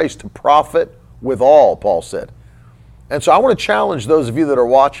body of Christ to profit with all, Paul said. And so I want to challenge those of you that are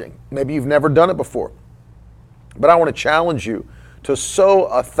watching. Maybe you've never done it before, but I want to challenge you to sow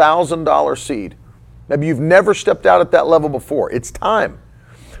a $1,000 seed. Maybe you've never stepped out at that level before. It's time.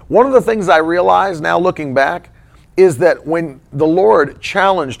 One of the things I realize now looking back is that when the Lord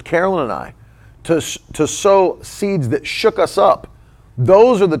challenged Carolyn and I to sow seeds that shook us up,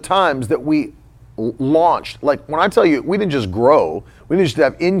 those are the times that we launched. Like when I tell you, we didn't just grow, we didn't just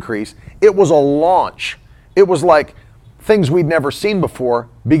have increase, it was a launch. It was like things we'd never seen before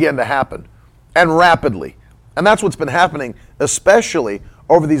began to happen, and rapidly. And that's what's been happening, especially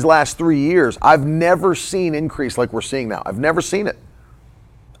over these last 3 years. I've never seen increase like we're seeing now. I've never seen it.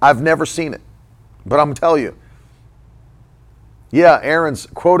 I've never seen it. But I'm telling you, yeah, Aaron's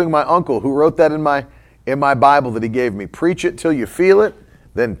quoting my uncle who wrote that in my Bible that he gave me. Preach it till you feel it,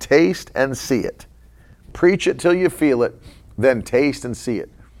 then taste and see it. Preach it till you feel it, then taste and see it.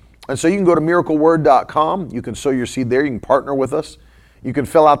 And so you can go to miracleword.com. You can sow your seed there. You can partner with us. You can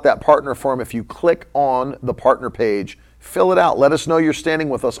fill out that partner form if you click on the partner page. Fill it out. Let us know you're standing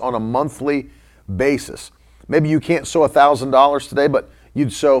with us on a monthly basis. Maybe you can't sow $1,000 today, but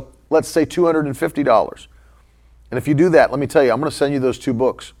you'd sow, let's say, $250. And if you do that, let me tell you, I'm going to send you those 2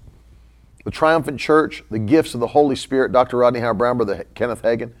 books. The Triumphant Church, The Gifts of the Holy Spirit, Dr. Rodney Howard-Browne, Brother Kenneth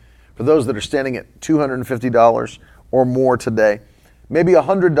Hagin. For those that are standing at $250 or more today, maybe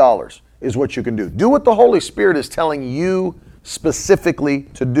 $100 is what you can do. Do what the Holy Spirit is telling you specifically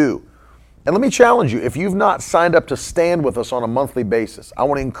to do. And let me challenge you, if you've not signed up to stand with us on a monthly basis, I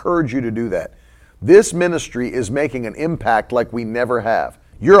want to encourage you to do that. This ministry is making an impact like we never have.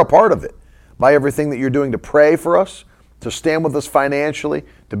 You're a part of it by everything that you're doing to pray for us, to stand with us financially,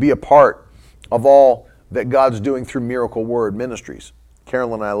 to be a part of all that God's doing through Miracle Word Ministries.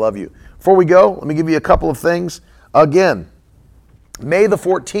 Carolyn and I love you. Before we go, let me give you a couple of things. Again, May the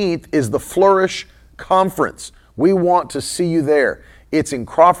 14th is the Flourish Conference. We want to see you there. It's in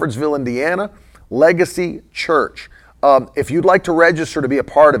Crawfordsville, Indiana, Legacy Church. If you'd like to register to be a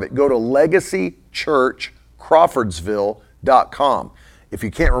part of it, go to legacychurchcrawfordsville.com. If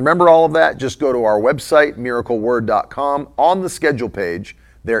you can't remember all of that, just go to our website, miracleword.com. On the schedule page,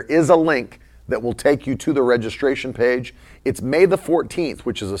 there is a link that will take you to the registration page. It's May the 14th,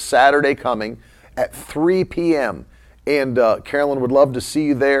 which is a Saturday coming at 3 p.m. And Carolyn would love to see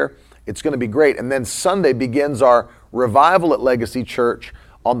you there. It's going to be great. And then Sunday begins our revival at Legacy Church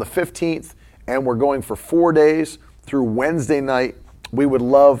on the 15th, and we're going for 4 days through Wednesday night. We would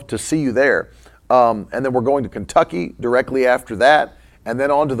love to see you there. And then we're going to Kentucky directly after that, and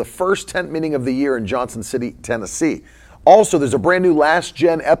then on to the first tent meeting of the year in Johnson City, Tennessee. Also, there's a brand new Last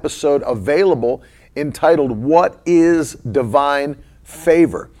Gen episode available entitled, What is Divine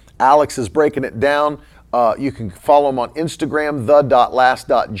Favor? Alex is breaking it down. You can follow him on Instagram,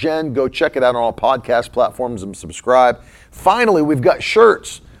 the.last.gen. Go check it out on all podcast platforms and subscribe. Finally, we've got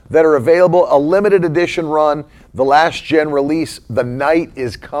shirts that are available, a limited edition run, the Last Gen release, The Night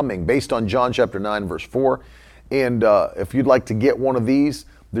is Coming, based on John chapter 9, verse 4. And if you'd like to get one of these,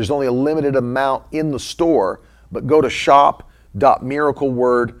 there's only a limited amount in the store, but go to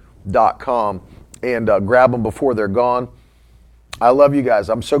shop.miracleword.com and grab them before they're gone. I love you guys.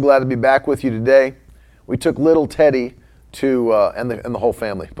 I'm so glad to be back with you today. We took little Teddy to, and the whole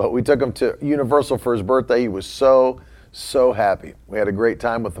family, but we took him to Universal for his birthday. He was so happy. We had a great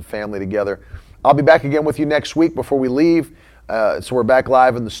time with the family together. I'll be back again with you next week before we leave. So we're back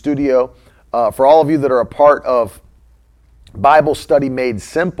live in the studio. For all of you that are a part of Bible Study Made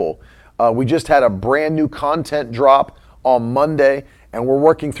Simple, we just had a brand new content drop on Monday, and we're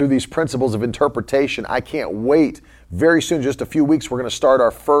working through these principles of interpretation. I can't wait. Very soon, just a few weeks, we're going to start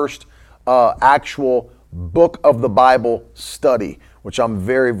our first actual book of the Bible study, which I'm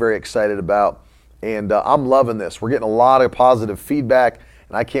very, very excited about. And I'm loving this. We're getting a lot of positive feedback,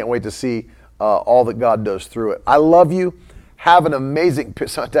 and I can't wait to see all that God does through it. I love you. Have an amazing...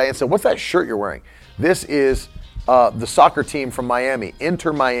 Diane said, what's that shirt you're wearing? This is the soccer team from Miami,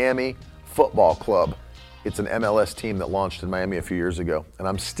 Inter Miami Football Club. It's an MLS team that launched in Miami a few years ago. And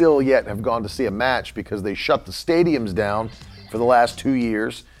I'm still yet have gone to see a match because they shut the stadiums down for the last 2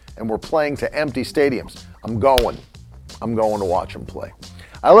 years, and we're playing to empty stadiums. I'm going to watch them play.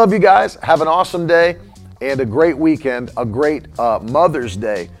 I love you guys. Have an awesome day and a great weekend, a great Mother's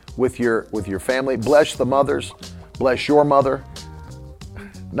Day with your family. Bless the mothers. Bless your mother.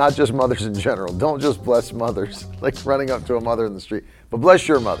 Not just mothers in general. Don't just bless mothers, like running up to a mother in the street, but bless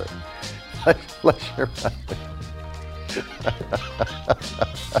your mother. Bless your mother.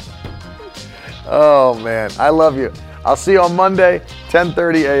 Oh, man. I love you. I'll see you on Monday,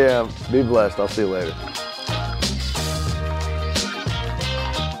 10:30 a.m. Be blessed. I'll see you later.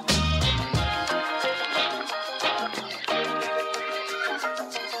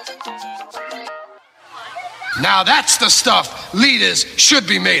 Now that's the stuff leaders should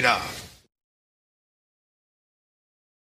be made of.